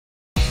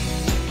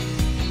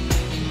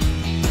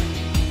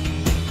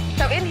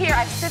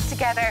I've sieved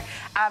together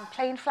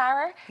plain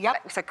flour.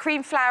 Yep. So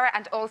cream flour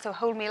and also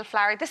wholemeal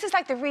flour. This is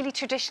like the really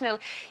traditional,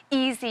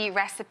 easy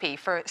recipe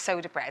for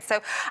soda bread. So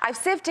I've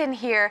sieved in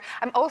here.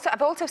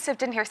 I've also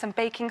sieved in here some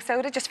baking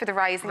soda just for the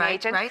rising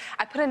agent. Right.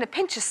 I put in a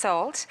pinch of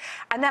salt,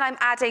 and then I'm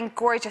adding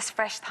gorgeous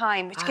fresh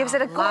thyme, which gives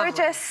it a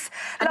gorgeous,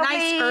 lovely,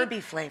 nice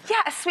herby flavour.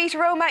 Yeah, a sweet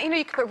aroma. You know,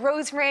 you could put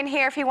rosemary in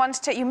here if you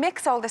wanted to. You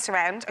mix all this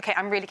around. Okay,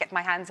 I'm really getting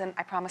my hands in.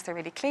 I promise they're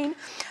really clean.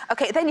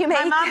 Okay, then you make...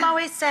 My mom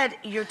always said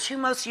your two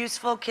most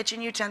useful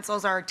kitchen utensils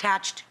are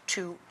attached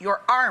to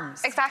your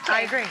arms. Exactly.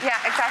 I agree. Yeah,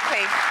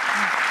 exactly.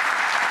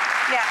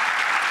 Yeah.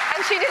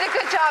 And she did a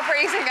good job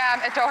raising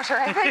a daughter,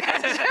 I think.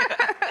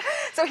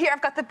 So here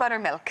I've got the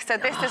buttermilk. So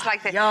this is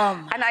like the...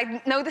 Yum. And I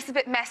know this is a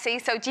bit messy,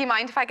 so do you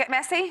mind if I get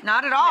messy?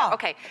 Not at all. No,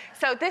 okay.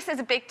 So this is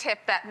a big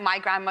tip that my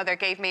grandmother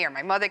gave me, or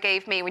my mother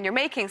gave me. When you're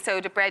making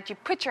soda bread, you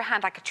put your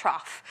hand like a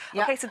trough.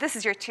 Yep. Okay, so this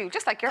is your tool,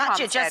 just like your mom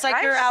Gotcha, said, just like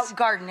right? you're out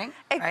gardening.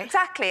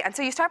 Exactly. Right? And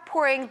so you start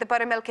pouring the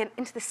buttermilk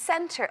into the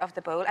center of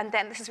the bowl, and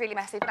then this is really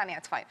messy, but anyhow,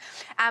 it's fine.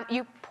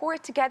 You pour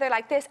it together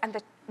like this,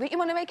 and what you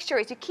want to make sure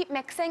is you keep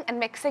mixing and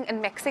mixing and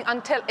mixing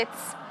until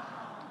it's...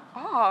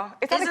 Oh,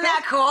 isn't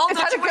that cool? Is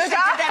Don't that you wish I did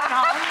that at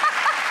home?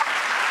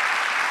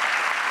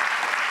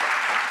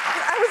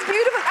 That was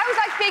beautiful. That was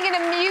like being in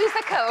a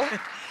musical.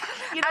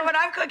 You know, when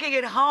I'm cooking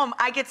at home,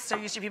 I get so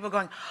used to people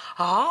going,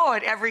 oh,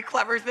 at every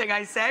clever thing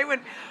I say. When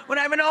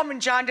I'm at home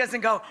and John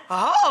doesn't go,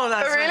 oh,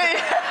 that's really.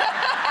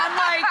 I'm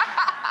like,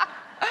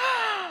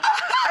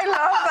 I love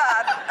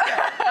that.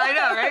 I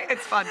know, right?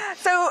 It's fun.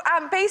 So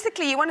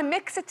basically, you want to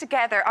mix it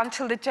together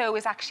until the dough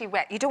is actually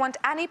wet. You don't want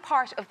any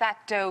part of that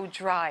dough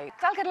dry.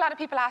 So I'll get a lot of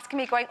people asking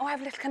me, going, oh, I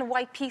have little kind of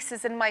white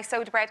pieces in my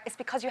soda bread. It's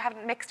because you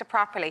haven't mixed it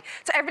properly.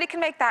 So everybody can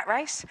make that,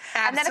 right? Absolutely.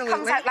 And then it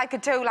comes out like a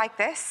dough like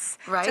this.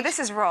 Right. So this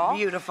is raw.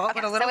 Beautiful.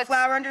 Okay, Put a little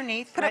flour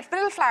underneath. Put a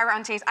little flour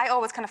underneath. I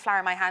always kind of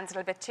flour my hands a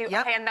little bit too.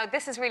 Yep. Okay, and now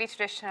this is really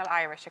traditional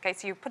Irish. Okay,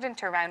 so you put it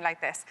into a round like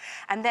this.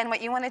 And then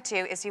what you want to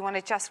do is you want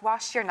to just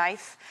wash your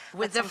knife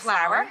with the some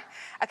flour.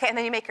 Okay, and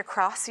then you make a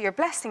cross. So you're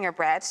blessing your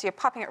bread. So you're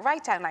popping it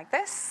right down like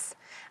this.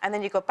 And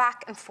then you go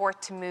back and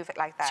forth to move it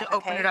like that. To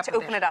open it up. To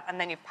open it up,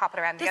 and then you pop it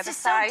around the other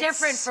side. This is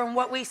so different from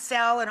what we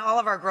sell in all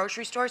of our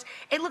grocery stores.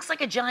 It looks like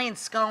a giant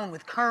scone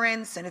with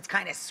currants, and it's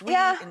kind of sweet.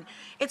 Yeah. And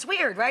it's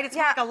weird, right? It's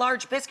like a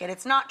large biscuit.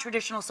 It's not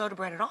traditional soda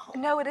bread at all.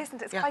 No, it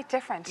isn't. It's quite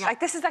different. Yeah. Like,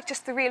 this is like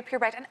just the real pure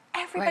bread, and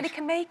everybody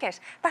can make it.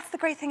 That's the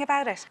great thing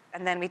about it.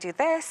 And then we do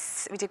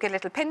this. We do a good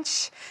little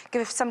pinch,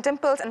 give it some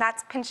dimples, and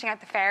that's pinching out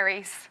the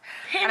fairies.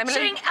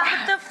 Pinching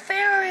out the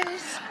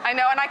fairies. I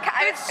know, and I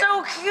can't. It's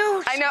so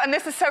cute. I know, and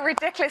this is so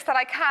ridiculous that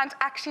I can't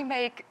actually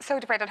make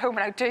soda bread at home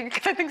without doing it,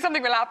 because I think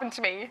something will happen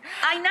to me.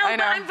 I know,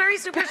 but I'm very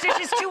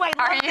superstitious too. I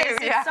love this.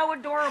 Yeah. It's so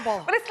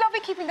adorable. But it's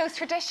lovely keeping those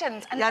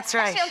traditions. And that's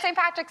right. Especially on St.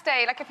 Patrick's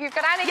Day. Like, if you've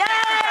got any... Yay!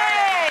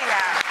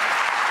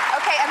 Yeah.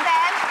 Okay, and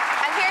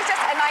here's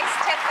just a nice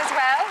tip as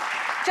well.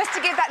 Just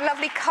to give that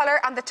lovely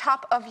colour on the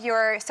top of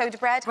your soda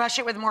bread. Brush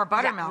it with more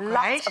buttermilk,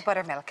 right? Lots of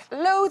buttermilk.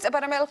 Loads of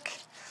buttermilk.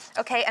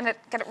 Okay, and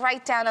get it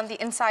right down on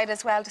the inside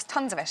as well. Just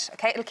tons of it,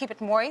 okay? It'll keep it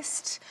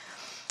moist.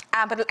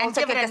 But it'll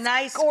also give it a this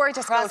nice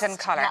gorgeous crust. golden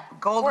colour. Yeah,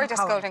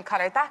 golden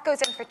colour. That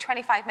goes in for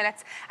 25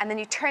 minutes, and then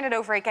you turn it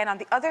over again on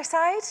the other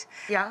side.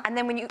 Yeah. And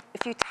then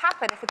if you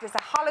tap it, if there's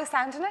a hollow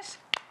sound in it,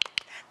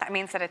 that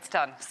means that it's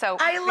done. So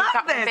I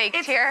love this.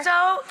 It's here. It's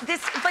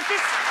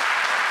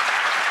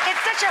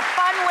such a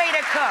fun way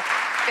to cook.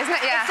 Isn't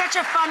it? Yeah. It's such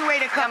a fun way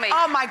to cook. Yummy.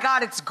 Oh my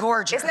God, it's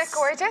gorgeous. Isn't it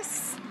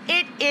gorgeous?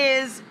 It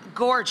is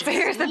gorgeous. So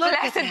here's the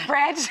blessed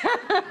bread.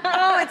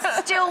 Oh, it's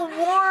still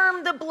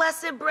warm. The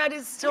blessed bread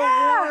is still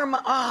warm.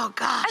 Oh,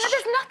 gosh. And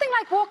there's nothing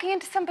like walking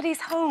into somebody's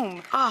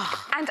home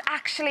and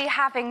actually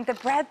having the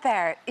bread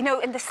there. You know,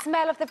 in the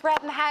smell of the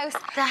bread in the house.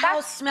 The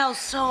house smells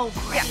so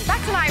great. Yeah,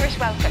 that's an Irish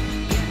welcome.